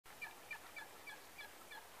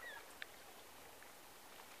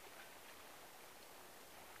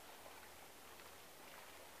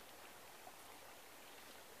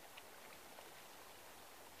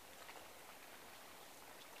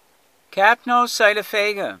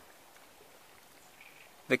Capnocytophaga.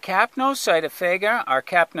 The Capnocytophaga are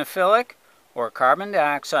capnophilic, or carbon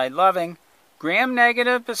dioxide-loving,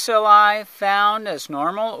 gram-negative bacilli found as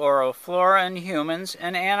normal oral flora in humans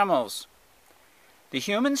and animals. The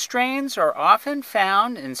human strains are often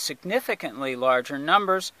found in significantly larger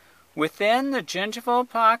numbers within the gingival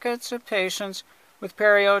pockets of patients with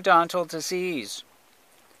periodontal disease.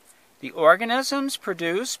 The organisms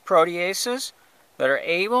produce proteases that are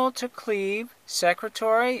able to cleave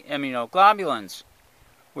secretory immunoglobulins,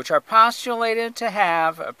 which are postulated to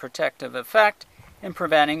have a protective effect in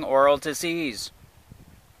preventing oral disease.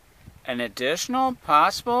 An additional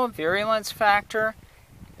possible virulence factor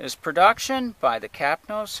is production by the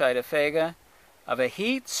Capnocytophaga of a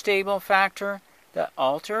heat-stable factor that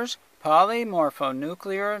alters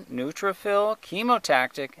polymorphonuclear neutrophil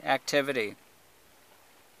chemotactic activity.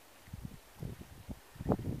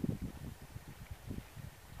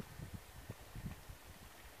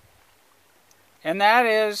 And that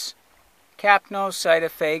is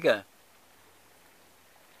Capnocytophaga.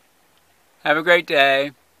 Have a great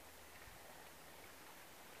day.